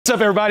What's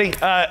up, everybody?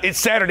 It's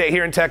Saturday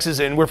here in Texas,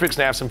 and we're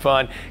fixing to have some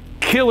fun.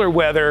 Killer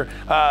weather.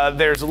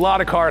 There's a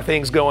lot of car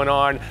things going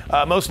on.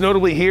 Most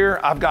notably here,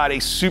 I've got a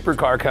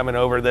supercar coming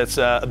over that's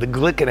the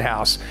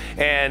Glickenhaus,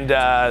 and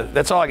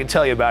that's all I can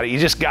tell you about it. You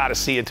just got to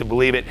see it to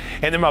believe it.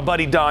 And then my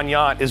buddy Don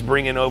Yount is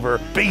bringing over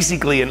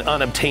basically an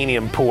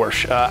unobtainium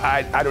Porsche.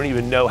 I don't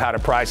even know how to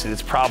price it.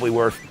 It's probably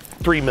worth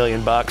 $3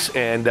 million,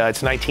 and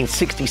it's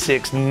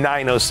 1966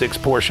 906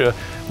 Porsche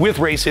with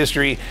race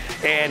history,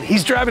 and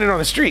he's driving it on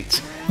the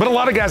streets. But a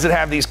lot of guys that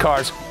have these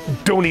cars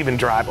don't even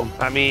drive them.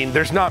 I mean,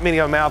 there's not many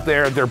of them out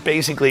there. They're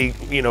basically,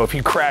 you know, if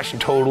you crash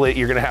and total it,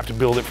 you're gonna have to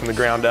build it from the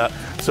ground up.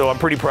 So I'm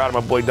pretty proud of my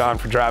boy Don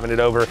for driving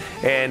it over.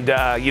 And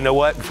you know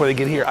what? Before they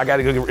get here, I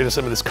gotta go get rid of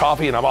some of this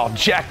coffee, and I'm all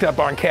jacked up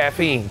on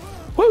caffeine.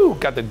 Woo,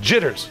 got the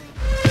jitters.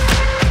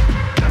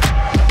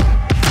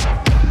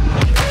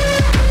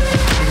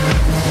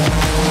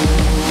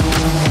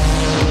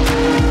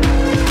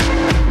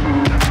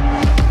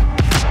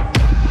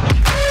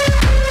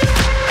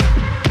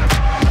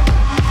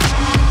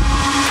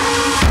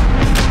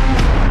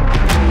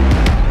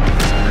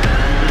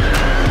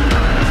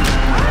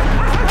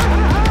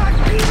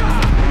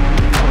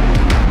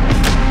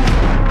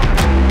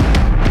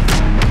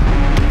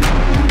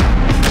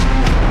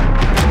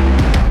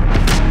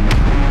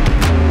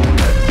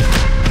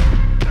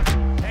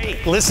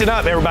 Listen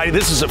up, everybody.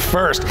 This is a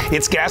first.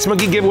 It's Gas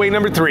Monkey giveaway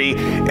number 3.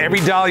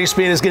 Every dollar you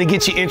spend is going to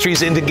get you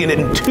entries into getting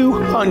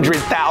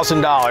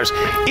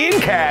 $200,000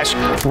 in cash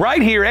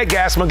right here at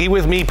Gas Monkey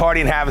with me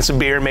partying, having some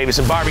beer, and maybe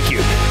some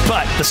barbecue.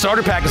 But the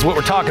starter pack is what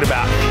we're talking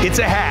about. It's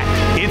a hat,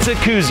 it's a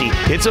koozie,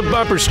 it's a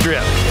bumper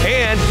strip,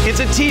 and it's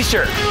a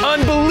t-shirt.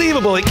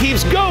 Unbelievable. It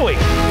keeps going.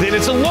 Then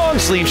it's a long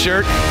sleeve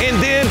shirt,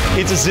 and then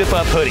it's a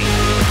zip-up hoodie.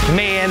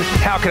 Man,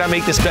 how can I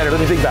make this better? Let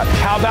me think about it.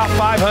 How about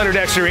 500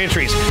 extra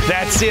entries?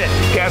 That's it.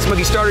 Gas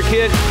Monkey starter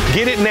kit,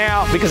 get it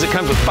now because it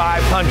comes with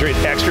 500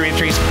 extra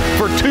entries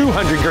for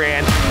 200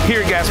 grand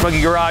here at Gas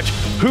Monkey Garage.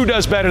 Who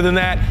does better than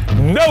that?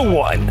 No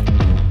one.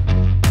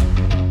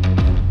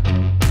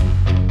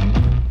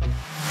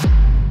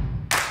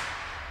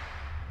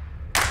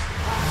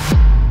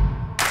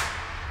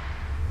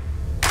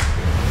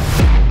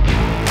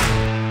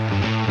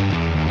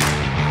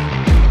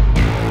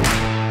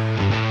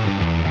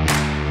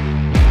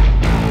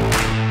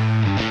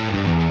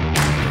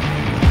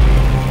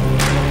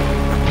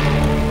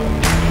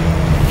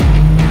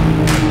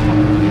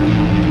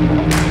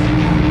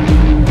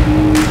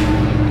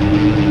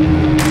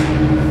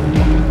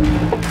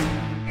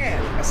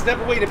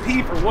 Step away to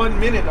pee for 1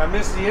 minute and I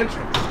missed the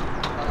entrance.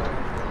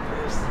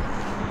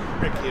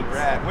 Freaking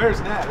rad. Where's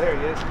Nat? There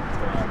he is.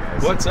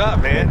 What's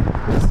up, man?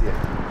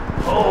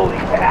 Holy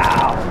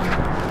cow.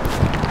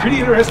 Pretty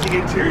interesting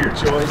interior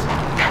choice.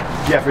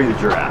 Jeffrey the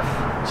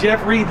Giraffe.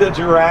 Jeffrey the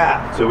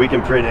Giraffe. So we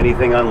can print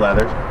anything on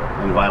leather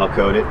and vinyl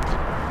coat it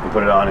and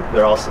put it on.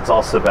 It's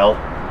all Sebel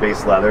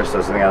based leather,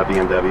 so something out of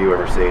BMW or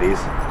Mercedes.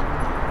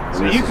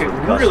 So you can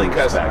really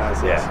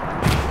customize this.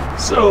 Yeah.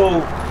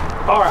 So,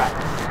 all right.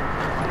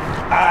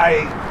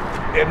 I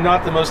am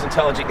not the most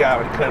intelligent guy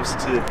when it comes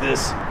to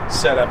this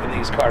setup in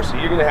these cars, so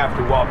you're going to have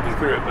to walk me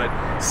through it. But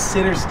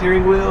center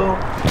steering wheel.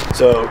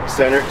 So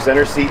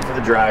center seat for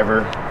the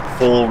driver,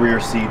 full rear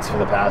seats for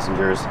the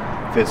passengers,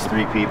 fits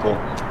 3 people.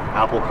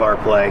 Apple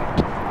CarPlay,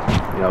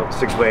 you know,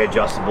 6-way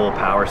adjustable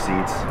power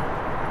seats,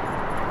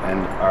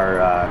 and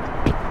our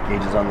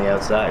gauges on the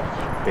outside.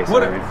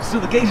 So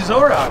the gauges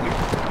are out here.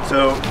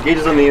 So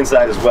gauges on the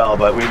inside as well,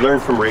 but we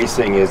learned from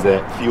racing is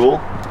that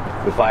fuel,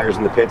 the fires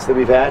in the pits that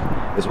we've had,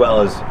 as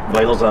well as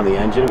vitals on the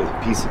engine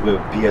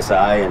with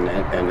PSI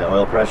and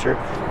oil pressure,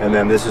 and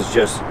then this is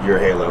just your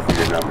halo for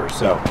your numbers.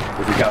 So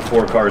if you've got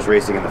 4 cars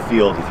racing in the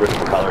field, you throw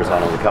the colors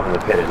on them, you come in the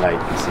pit at night, you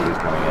can see who's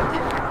coming in.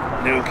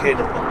 No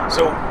kidding.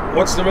 So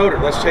what's the motor?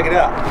 Let's check it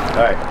out.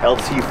 All right,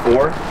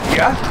 LT4.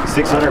 Yeah?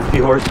 650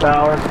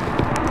 horsepower.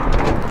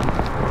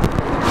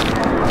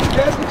 You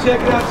guys can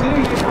check it out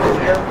too.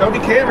 Don't be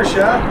camera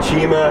shy.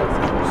 Chima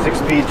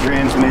 6-speed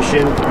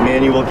transmission,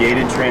 manual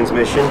gated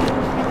transmission.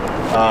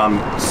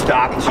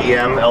 Stock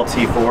GM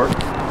LT4.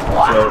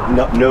 Wow. So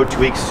no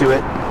tweaks to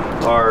it.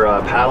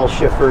 Our paddle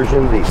shift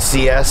version, the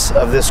CS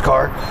of this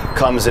car,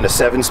 comes in a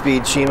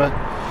 7-speed Chima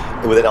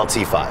with an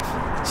LT5.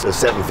 So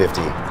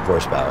 750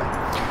 horsepower.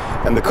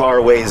 And the car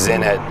weighs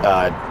in at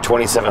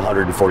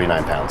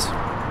 2,749 pounds.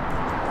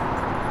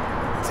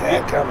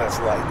 Damn, that's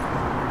light.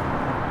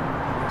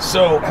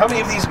 So how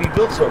many of these have you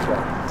built so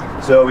far?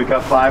 So we've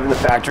got 5 in the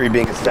factory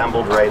being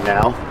assembled right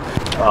now.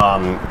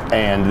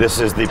 And this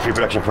is the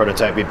pre-production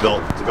prototype we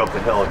built to go up the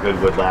hill at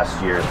Goodwood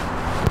last year.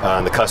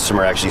 The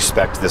customer actually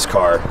spec'd this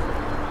car,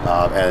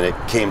 and it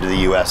came to the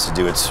U.S. to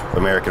do its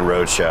American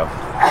Road Show.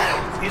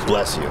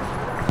 Bless you.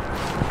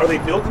 Are they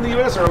built in the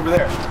U.S. or over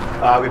there?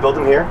 We built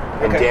them here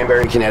in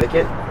Danbury,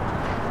 Connecticut.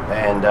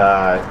 And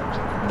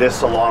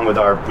this, along with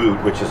our boot,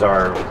 which is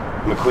our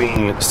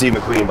Steve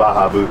McQueen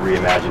Baja boot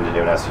reimagined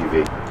into an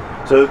SUV.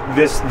 So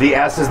the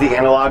S is the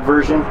analog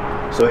version.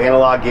 So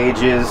analog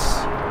gauges,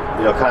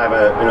 you know, kind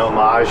of an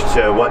homage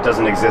to what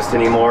doesn't exist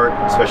anymore,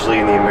 especially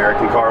in the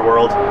American car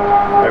world.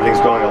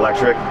 Everything's going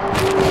electric.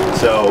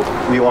 So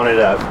we wanted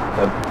a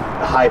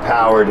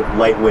high-powered,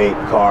 lightweight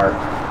car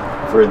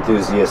for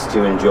enthusiasts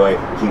to enjoy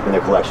keeping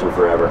their collection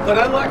forever. But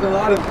unlike a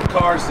lot of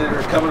cars that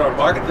are coming on the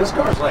market, this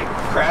car's like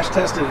crash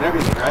tested and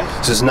everything, right?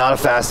 This is not a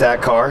fast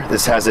act car.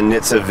 This has a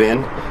NHTSA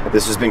VIN.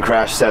 This has been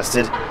crash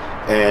tested,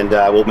 and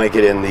we'll make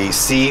it in the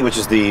C, which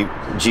is the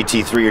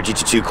GT3 or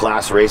GT2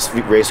 class race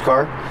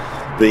car.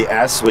 The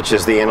S, which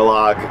is the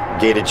analog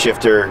gated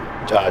shifter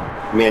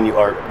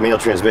manual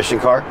transmission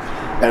car,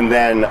 and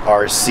then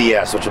our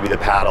CS, which will be the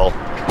paddle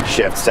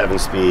shift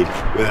 7-speed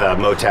with a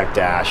Motec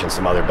dash and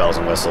some other bells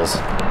and whistles.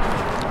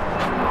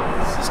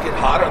 Does this get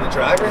hot on the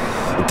driver?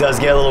 It does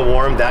get a little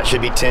warm. That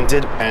should be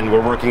tinted, and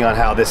we're working on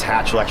how this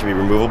hatch will actually be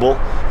removable,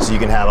 so you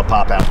can have a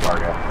pop-out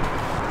cargo.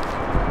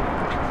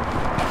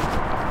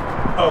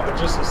 Oh, but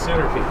just the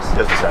centerpiece.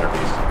 Just the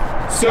centerpiece.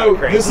 So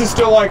this is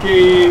still like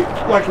a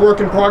work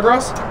in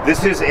progress?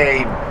 This is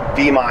a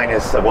B-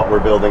 of what we're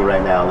building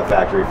right now in the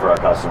factory for our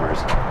customers.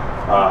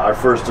 Our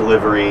first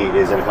delivery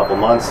is in a couple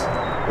months.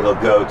 It'll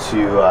go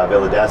to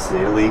Villa d'Este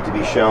in Italy to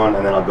be shown,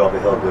 and then I'll go up the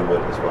hill to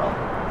Goodwood as well.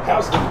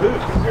 How's the boot?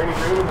 Is there any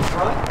room in the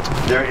front?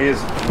 There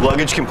is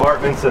luggage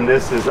compartments, and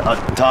this is on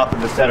top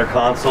of the center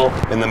console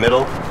in the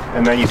middle.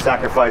 And then you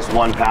sacrifice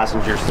one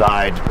passenger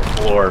side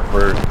floor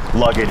for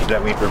luggage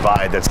that we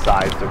provide that's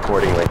sized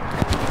accordingly.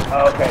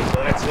 Okay,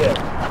 so that's it.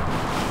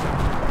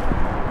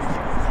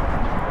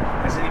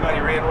 Has anybody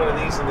ran one of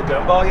these in the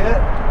gumball yet?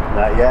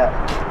 Not yet.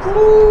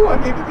 Ooh, I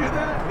need to do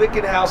that.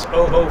 Glickenhaus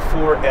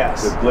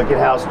 004S. The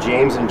Glickenhaus,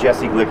 James and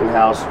Jesse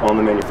Glickenhaus own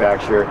the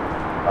manufacturer.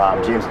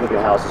 James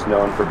Glickenhaus is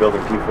known for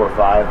building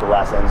P45, the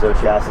last Enzo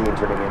chassis, and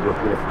turning it into a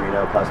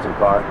Pininfarina custom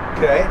car.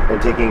 Okay. And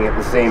taking it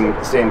the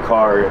same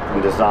car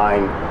and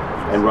design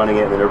and running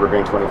it in the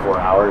Nürburgring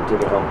 24-hour,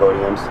 taking home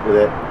podiums with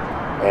it,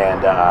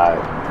 and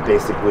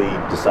basically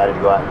decided to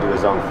go out and do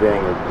his own thing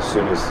as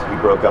soon as he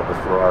broke up with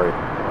Ferrari.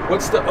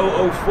 What's the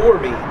 004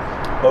 mean?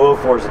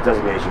 004 is a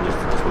designation, just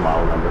the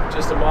model number.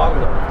 Just a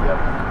model number. Yep.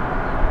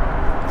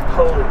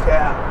 Holy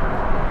cow.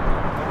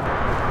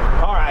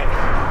 All right.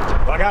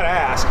 Well, I gotta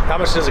ask, how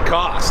much does it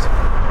cost?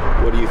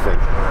 What do you think?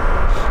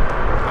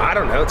 I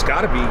don't know. It's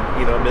got to be,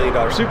 you know, $1 million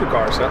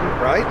supercar or something,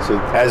 right? So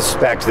as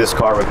spec, this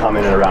car would come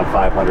in at around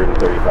 $535,000.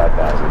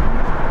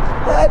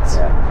 What?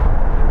 Yeah.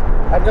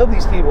 I know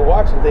these people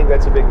watching think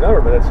that's a big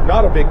number, but it's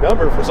not a big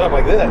number for something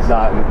like this. It's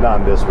not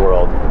in this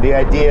world. The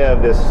idea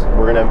of this,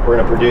 we're gonna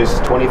produce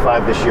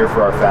 25 this year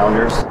for our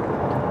founders,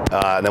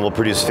 and then we'll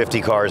produce 50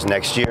 cars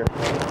next year.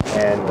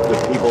 And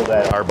the people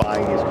that are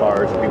buying these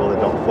cars, the people that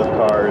don't flip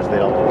cars, they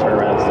don't turn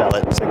around and sell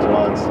it in 6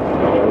 months,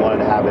 they wanted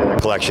to have it in their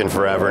collection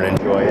forever and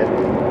enjoy it.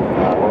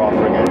 We're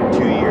offering a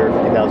 2-year,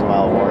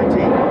 50,000-mile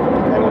warranty.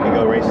 And when we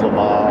go race Le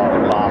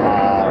Mans, or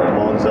Baja, or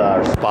Monza,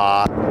 or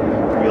Spa,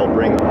 we'll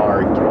bring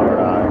our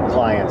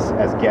clients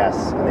as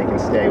guests, and they can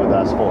stay with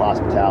us, full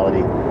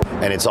hospitality.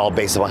 And it's all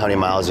based on how many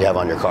miles you have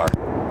on your car.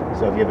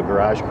 So if you have a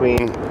garage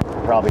queen,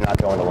 probably not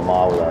going to Le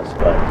Mans with us,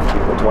 but if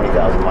you put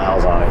 20,000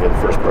 miles on it, you're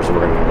the first person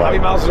we're going to How many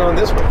miles is on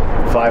this one?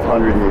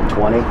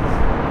 520.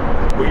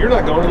 Well, you're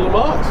not going to Le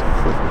Mans.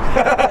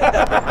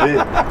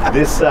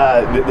 This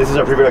is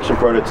our pre-production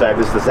prototype.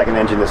 This is the second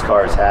engine this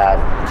car has had.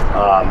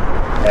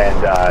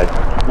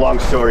 Long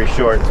story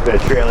short, it's been a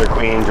trailer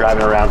queen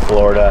driving around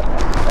Florida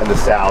and the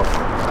South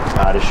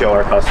to show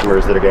our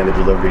customers that are getting the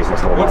deliveries in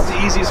 4 months. What's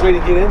the easiest way to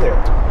get in there?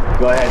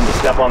 Go ahead and just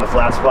step on the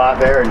flat spot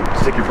there and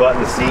stick your butt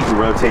in the seat and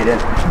rotate in.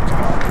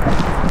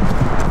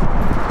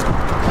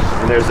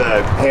 And there's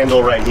a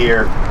handle right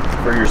here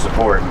for your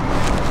support.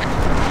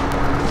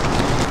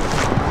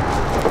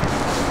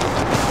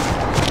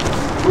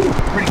 Ooh,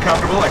 pretty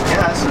comfortable, I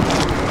guess.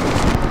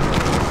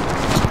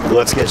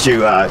 Let's get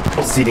you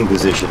seating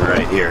position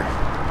right here.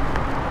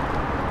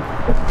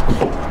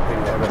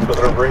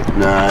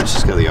 Nah, it's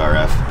just got the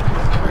RF.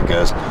 There it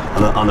goes.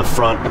 On the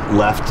front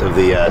left of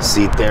the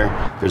seat there,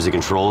 there's the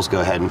controls.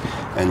 Go ahead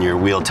and your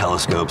wheel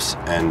telescopes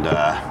and.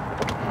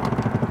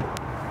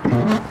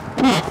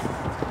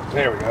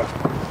 There we go.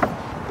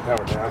 Now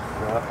we're down.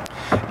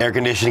 Air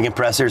conditioning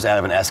compressors out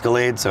of an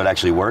Escalade, so it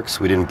actually works.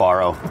 We didn't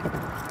borrow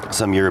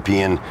some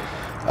European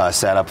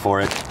setup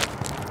for it.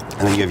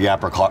 And then you have your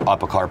Apple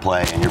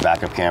CarPlay and your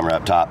backup camera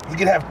up top. You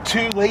could have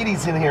 2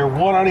 ladies in here,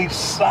 one on each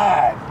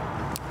side.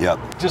 Yep.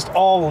 Just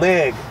all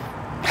leg.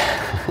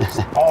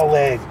 Just all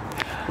leg.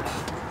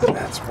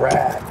 That's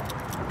rad.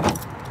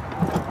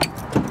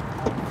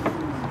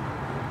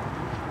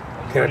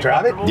 Can I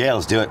drive it? Yeah,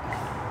 let's do it.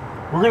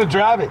 We're gonna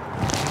drive it.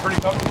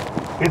 Pretty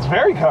comfortable. It's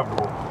very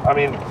comfortable. I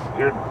mean,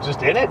 you're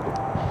just in it.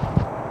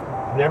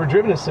 Never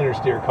driven a center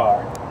steer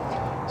car.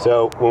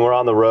 So when we're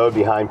on the road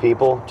behind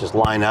people, just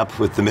line up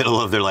with the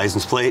middle of their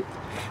license plate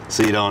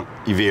so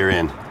you veer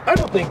in. I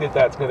don't think that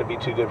that's going to be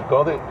too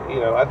difficult. You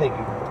know, I think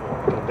you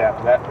can adapt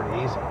to that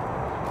pretty easy.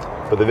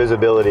 For the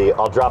visibility,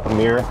 I'll drop a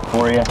mirror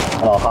for you,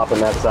 and I'll hop on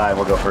that side and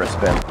we'll go for a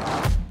spin.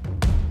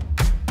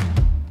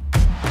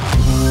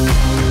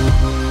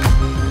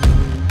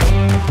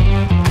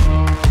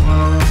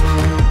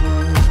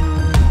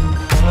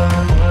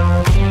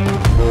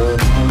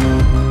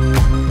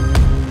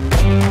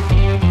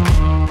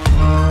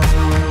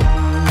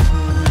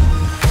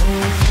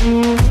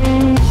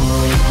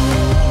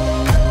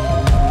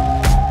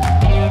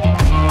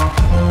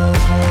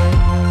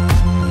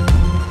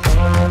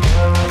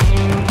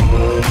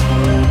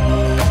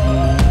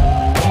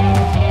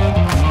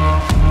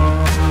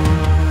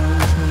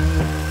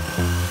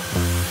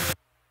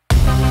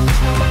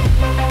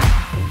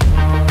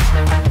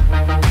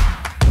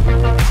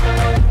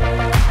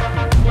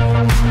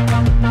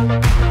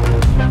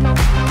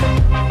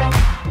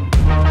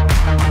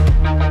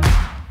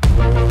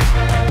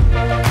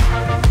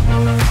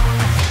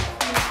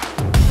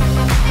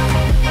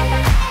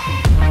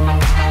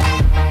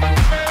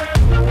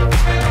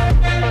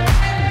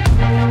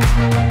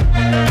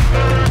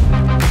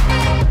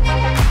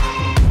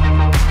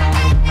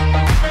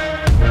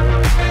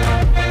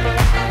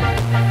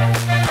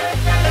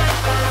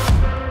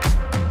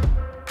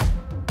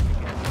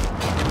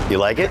 You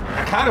like it?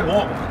 I kind of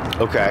want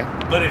one. Okay.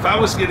 But if I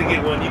was going to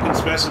get one, you can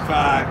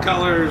specify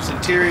colors,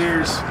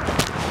 interiors,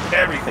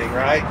 everything,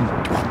 right?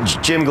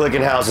 Jim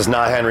Glickenhaus is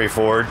not Henry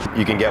Ford.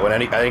 You can get one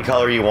any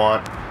color you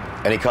want,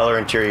 any color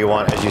interior you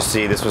want. As you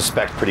see, this was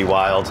spec'd pretty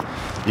wild.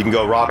 You can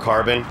go raw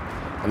carbon,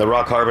 and the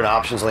raw carbon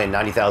option's only a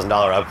 $90,000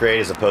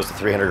 upgrade as opposed to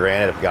 300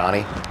 grand at a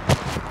Pagani.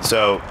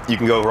 So you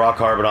can go raw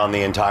carbon on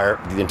the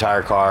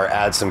entire car,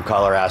 add some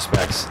color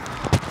aspects.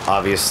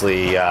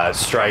 Obviously,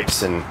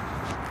 stripes and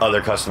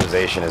other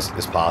customization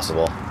is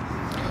possible.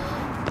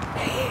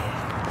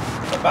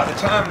 But by the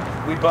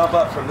time we bump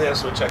up from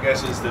this, which I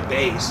guess is the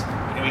base,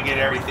 and we get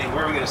everything,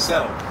 where are we going to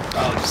settle?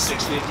 Probably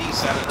 650,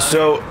 700?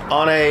 So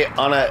on a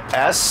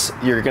S,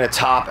 you're going to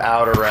top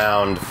out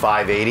around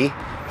 580.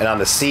 And on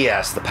the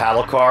CS, the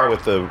paddle car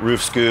with the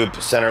roof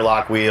scoop, center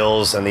lock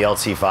wheels, and the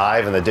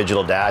LT5 and the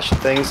digital dash and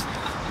things,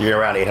 you're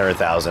around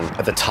 800,000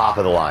 at the top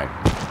of the line.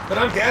 But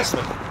I'm guessing.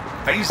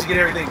 I used to get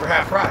everything for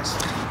half price.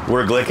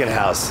 We're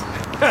Glickenhaus.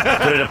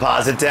 Put a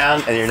deposit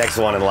down, and you're next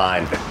one in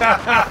line.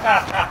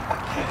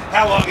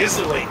 How long is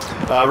the wait?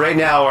 Right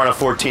now, we're on a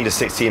 14 to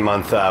 16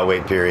 month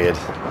wait period.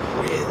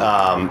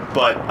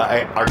 But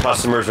our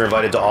customers are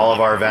invited to all of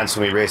our events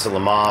when we race at Le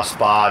Mans,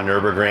 Spa,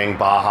 Nürburgring,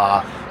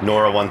 Baja,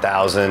 Nora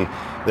 1000.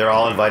 They're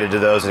all invited to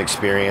those and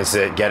experience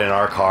it, get in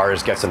our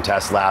cars, get some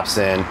test laps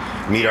in,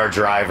 meet our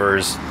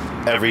drivers.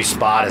 Every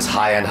spot is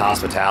high-end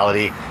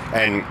hospitality,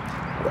 and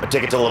a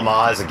ticket to Le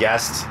Mans as a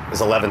guest is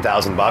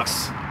 11,000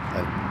 bucks.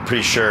 I'm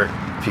pretty sure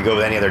if you go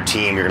with any other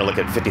team, you're gonna look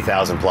at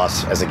 50,000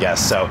 plus as a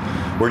guest. So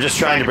we're just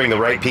trying to bring the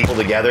right people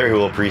together who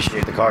will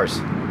appreciate the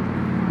cars.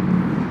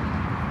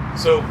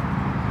 So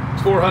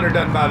 400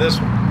 doesn't buy this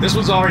one. This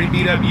one's already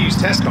beat up used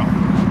test car.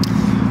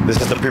 This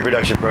is the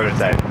pre-production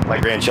prototype. My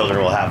grandchildren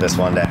will have this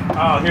one day.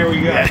 Oh, here we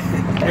go. Yeah.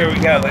 Here we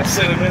go. That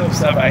sentimental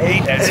stuff. I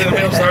hate that.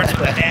 Sentimental starts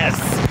with an S.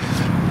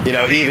 You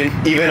know,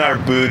 even our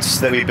boots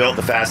that we built,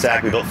 the Fast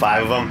Act, we built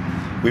 5 of them.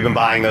 We've been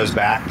buying those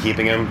back,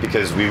 keeping them,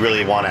 because we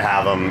really want to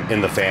have them in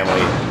the family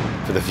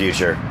for the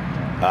future.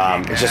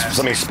 It's just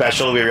something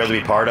special we were able to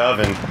be part of,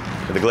 and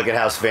the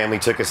Glickenhaus family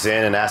took us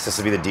in and asked us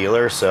to be the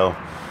dealer, so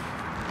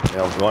you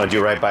know, we want to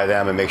do right by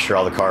them and make sure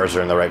all the cars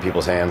are in the right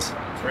people's hands.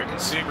 Freaking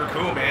super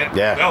cool, man.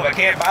 Yeah. Well, if I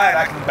can't buy it,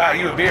 I can buy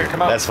you a beer.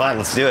 Come on. That's fine.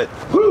 Let's do it.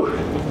 Whew.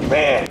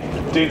 Man,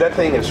 dude, that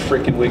thing is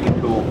freaking wicked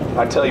cool.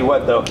 I tell you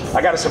what, though,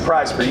 I got a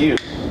surprise for you.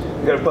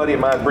 I got a buddy of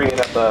mine bringing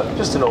up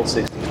just an old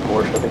 60s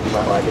Porsche. I think you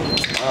might like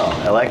it.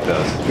 Oh, I like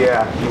those.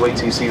 Yeah, you wait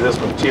till you see this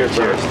one. Cheers,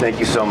 Cheers. Thank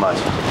you so much.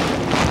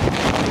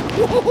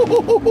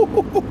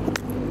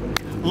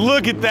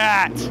 Look at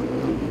that.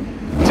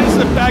 Just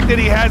the fact that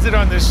he has it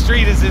on the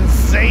street is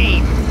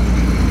insane.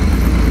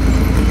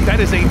 That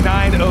is a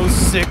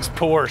 906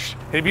 Porsche.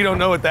 And if you don't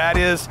know what that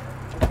is,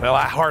 well,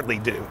 I hardly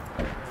do.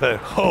 But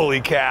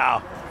holy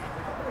cow.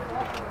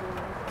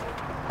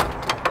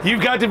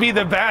 You've got to be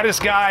the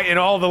baddest guy in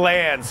all the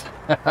lands.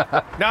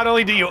 Not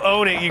only do you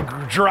own it, you're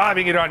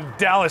driving it on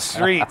Dallas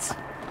streets.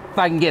 If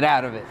I can get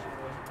out of it.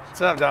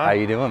 What's up, Don? How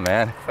you doing,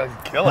 man? Fucking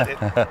killing it.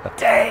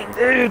 Dang,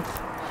 dude.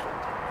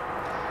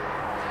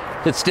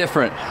 It's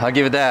different. I'll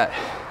give it that.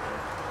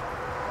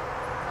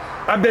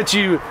 I bet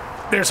you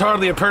there's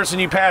hardly a person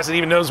you pass that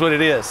even knows what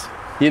it is.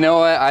 You know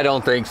what? I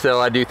don't think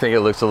so. I do think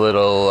it looks a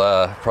little,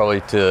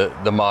 probably to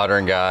the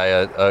modern guy,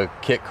 a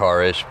kit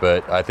car-ish,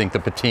 but I think the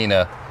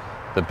patina,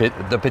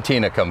 the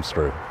patina comes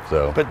through.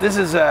 So. But this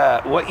is,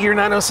 what year,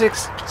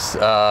 906?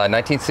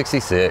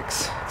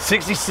 1966.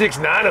 66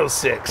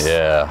 906.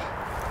 Yeah.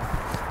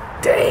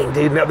 Dang,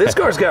 dude. Now, this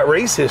car's got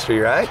race history,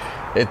 right?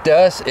 It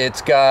does.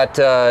 It's got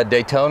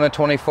Daytona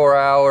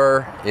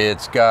 24-hour.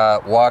 It's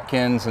got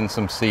Watkins and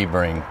some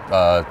Sebring.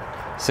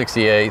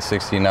 68,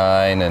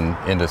 69, and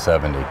into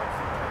 70.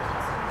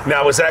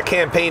 Now, was that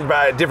campaigned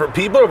by different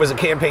people, or was it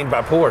campaigned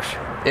by Porsche?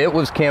 It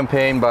was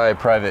campaigned by a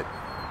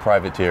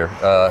privateer,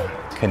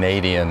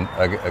 Canadian,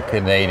 a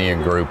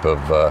Canadian group of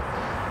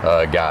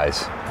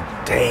guys.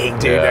 Dang,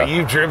 dude. Yeah. Now,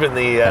 you've driven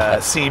the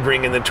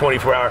Sebring in the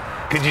 24-hour.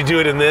 Could you do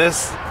it in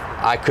this?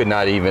 I could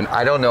not even.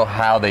 I don't know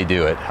how they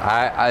do it.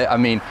 I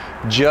mean,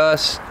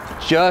 just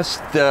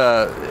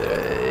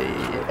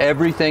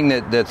everything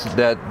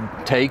that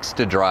takes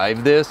to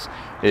drive this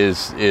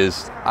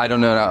is I don't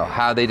know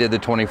how they did the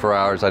 24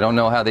 hours. I don't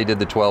know how they did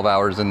the 12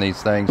 hours in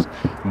these things,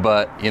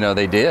 but you know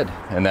they did,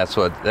 and that's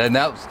what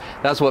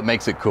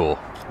makes it cool.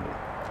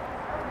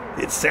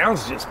 It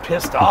sounds just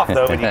pissed off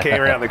though when you came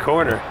around the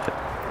corner.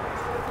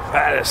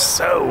 That is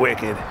so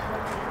wicked.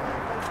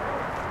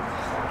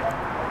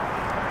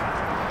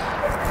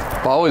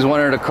 I've always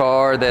wanted a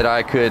car that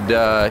I could,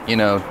 you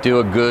know, do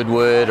a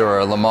Goodwood or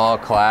a Le Mans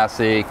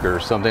Classic or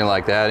something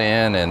like that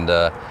in, and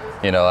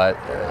you know,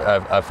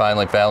 I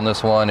finally found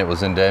this one. It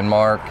was in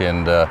Denmark,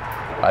 and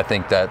I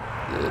think that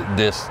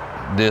this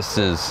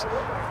is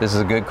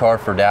a good car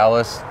for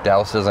Dallas.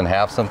 Dallas doesn't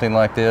have something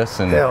like this,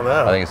 and Hell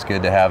no. I think it's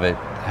good to have it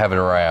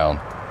around.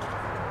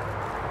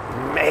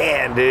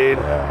 Man, dude.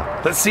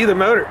 Yeah. Let's see the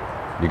motor.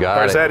 You got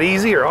Or it. is that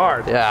easy or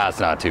hard? Yeah, it's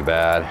not too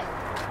bad.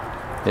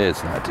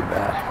 It's not too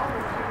bad.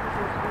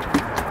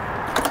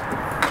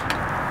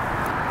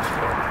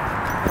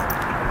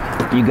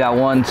 You got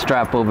one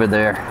strap over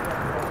there.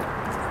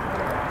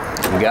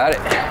 You got it?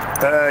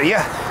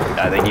 Yeah.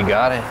 I think you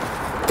got it.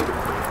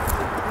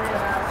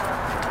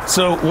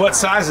 So what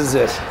size is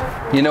this?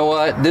 You know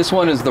what? This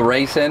one is the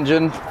race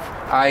engine.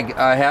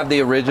 I have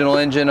the original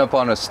engine up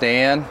on a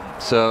stand,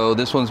 so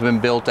this one's been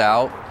built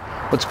out.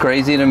 What's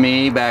crazy to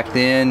me back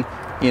then,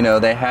 you know,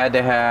 they had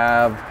to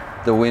have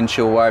the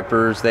windshield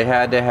wipers, they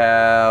had to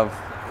have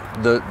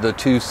the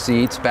 2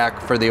 seats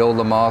back for the old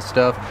Le Mans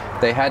stuff.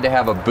 They had to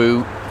have a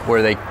boot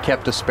where they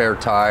kept a spare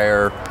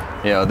tire.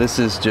 You know, this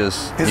is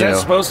just, Is that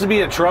supposed to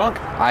be a trunk?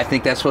 I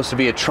think that's supposed to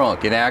be a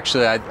trunk. And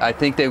actually, I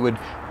think they would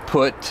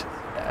put,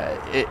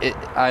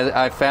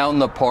 I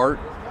found the part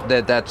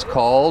that's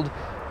called,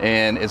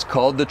 and it's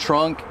called the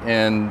trunk,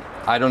 and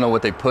I don't know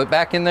what they put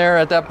back in there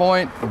at that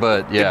point,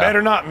 but yeah. It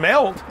better not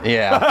melt.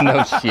 Yeah,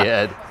 no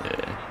shit.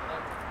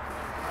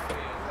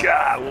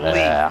 Golly.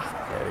 Yeah,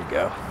 there you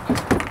go.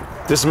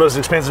 This is the most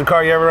expensive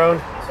car you ever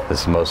owned?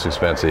 This is the most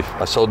expensive.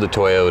 I sold the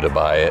Toyota to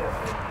buy it.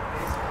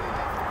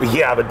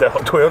 Yeah, but the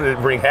Toyota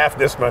didn't bring half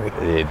this money.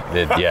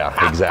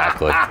 Yeah,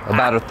 exactly.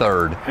 About a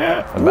third.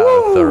 About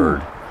Woo! a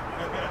third.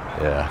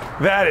 Yeah.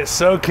 That is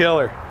so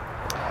killer.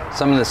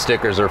 Some of the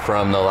stickers are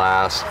from the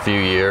last few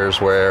years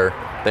where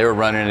they were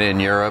running it in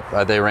Europe.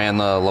 They ran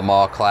the Le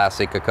Mans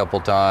Classic a couple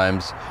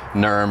times,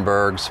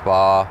 Nuremberg,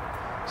 Spa.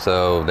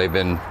 So they've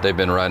been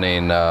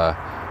running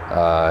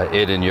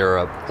it in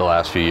Europe the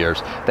last few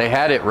years. They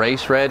had it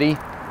race ready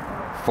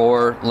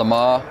for Le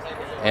Mans,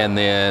 and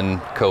then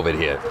COVID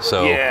hit.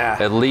 So yeah.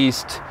 At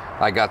least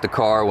I got the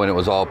car when it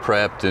was all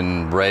prepped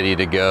and ready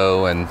to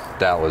go, and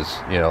that was,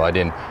 you know, I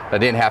didn't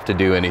have to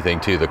do anything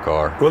to the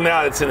car. Well,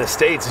 now it's in the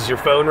States. Is your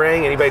phone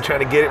ring? Anybody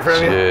trying to get it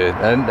from you?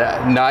 And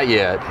not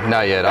yet.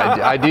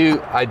 I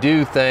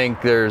do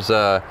think there's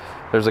a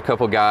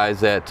couple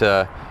guys that,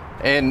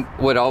 and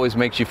what always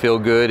makes you feel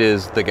good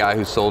is the guy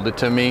who sold it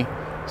to me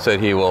said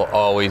he will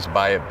always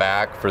buy it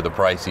back for the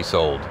price he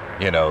sold.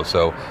 You know,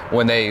 so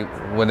when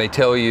they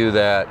tell you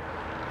that,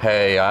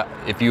 hey,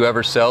 if you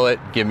ever sell it,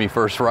 give me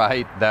first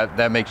right,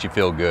 that makes you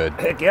feel good.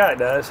 Heck yeah, it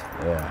does.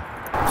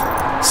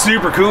 Yeah.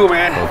 Super cool,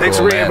 man. Well, Thanks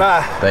cool, for bringing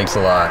by. Thanks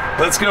a lot.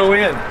 Let's go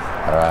in.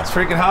 All right. It's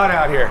freaking hot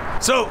out here.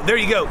 So there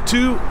you go.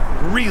 2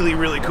 really,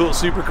 really cool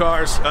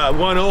supercars.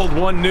 One old,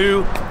 one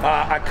new.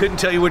 I couldn't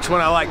tell you which one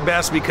I like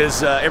best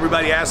because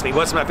everybody asked me,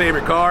 what's my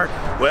favorite car?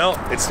 Well,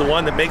 it's the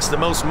one that makes the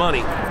most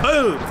money.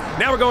 Boom.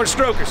 Now we're going to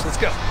Strokers. Let's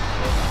go.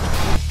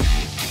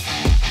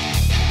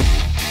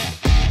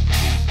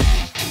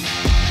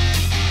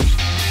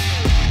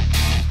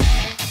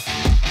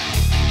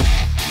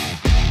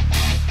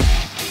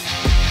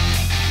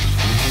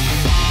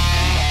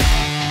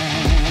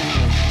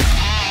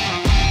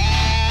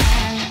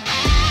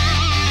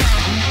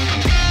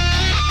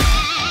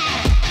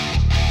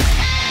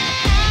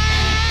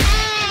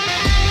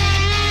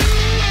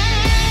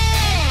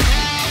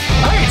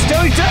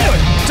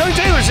 Tony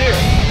Taylor's here.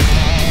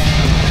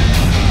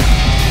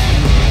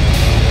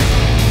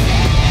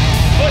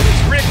 What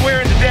is Rick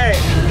wearing today?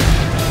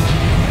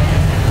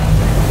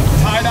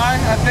 Tie-dye,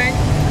 I think.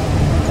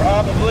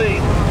 Probably.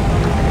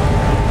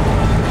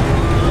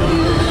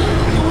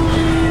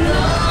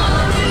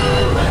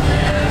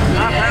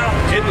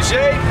 In the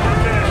shade.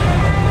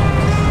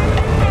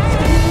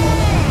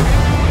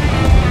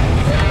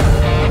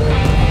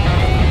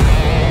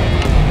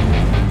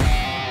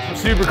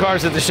 Some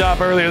supercars at the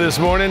shop earlier this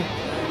morning.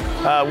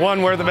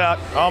 One worth about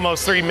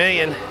almost $3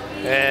 million,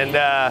 and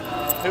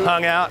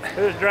hung out.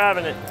 Who's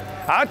driving it?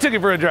 I took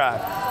it for a drive.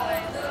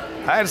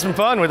 I had some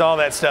fun with all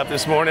that stuff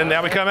this morning.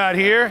 Now we come out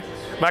here.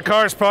 My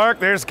car's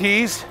parked. There's the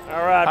keys.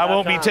 All right. I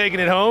won't be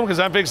taking it home because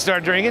I'm fixing to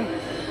start drinking.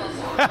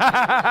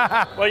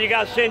 Well, you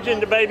got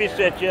Sinjin to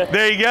babysit you.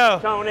 There you go.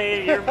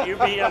 Tony, you'll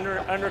be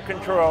under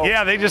control.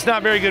 Yeah, they're just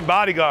not very good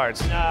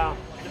bodyguards. No.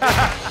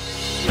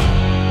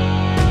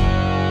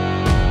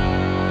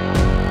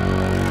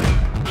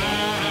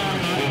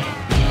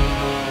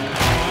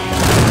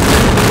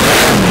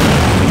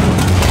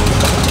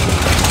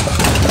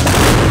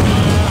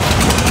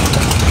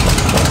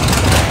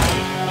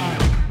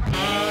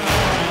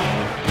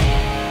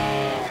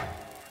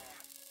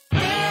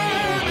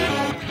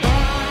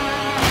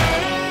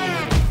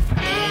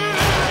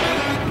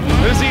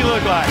 What does he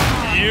look like?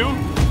 You?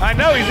 I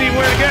know he's even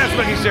wearing a gas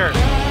monkey shirt.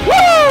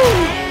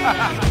 Woo!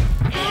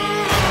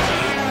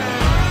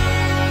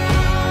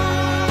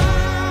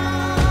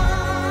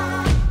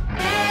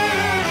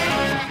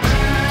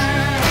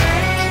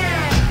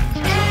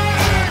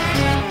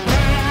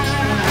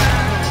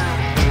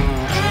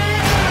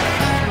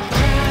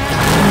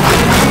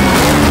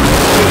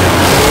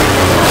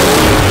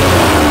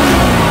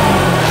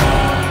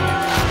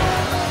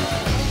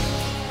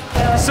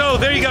 So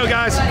there you go,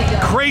 guys.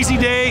 Crazy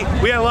day.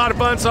 We had a lot of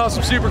fun. Saw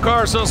some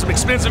supercars, saw some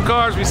expensive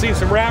cars. We've seen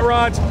some rat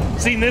rods.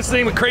 Seen this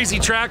thing with crazy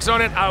tracks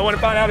on it. I want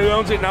to find out who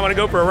owns it, and I want to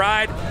go for a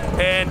ride.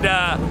 And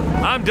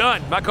I'm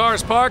done. My car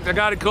is parked. I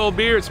got a cold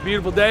beer. It's a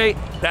beautiful day.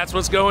 That's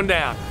what's going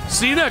down.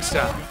 See you next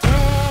time.